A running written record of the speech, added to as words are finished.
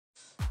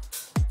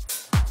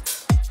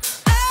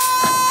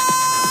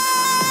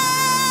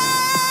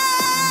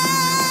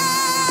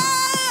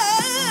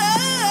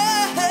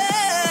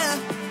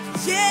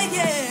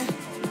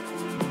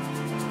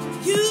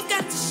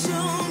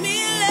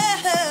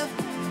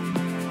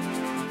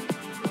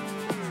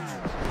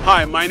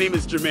Hi, my name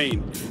is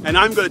Jermaine, and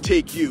I'm going to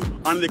take you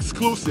on an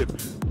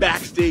exclusive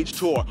backstage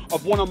tour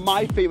of one of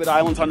my favorite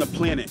islands on the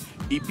planet,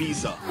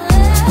 Ibiza.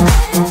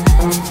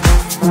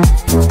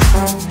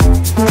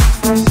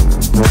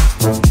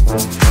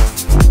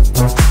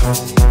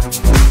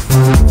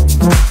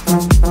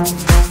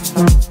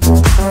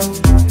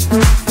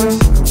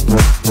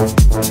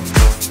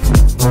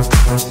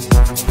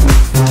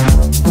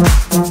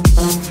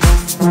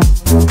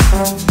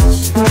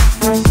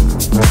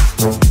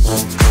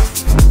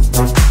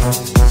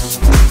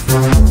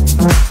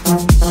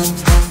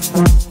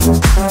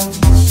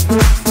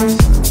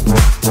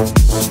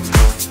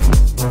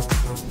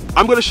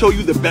 I'm going to show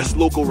you the best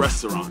local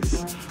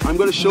restaurants. I'm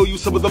going to show you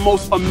some of the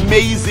most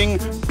amazing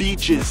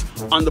beaches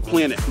on the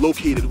planet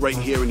located right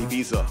here in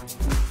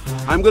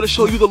Ibiza. I'm going to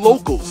show you the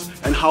locals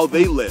and how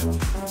they live.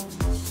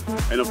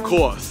 And of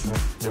course,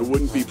 it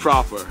wouldn't be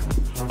proper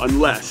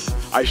unless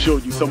I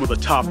showed you some of the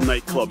top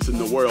nightclubs in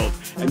the world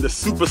and the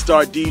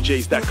superstar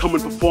DJs that come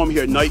and perform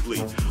here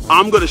nightly.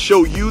 I'm going to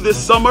show you this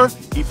summer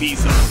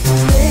Ibiza.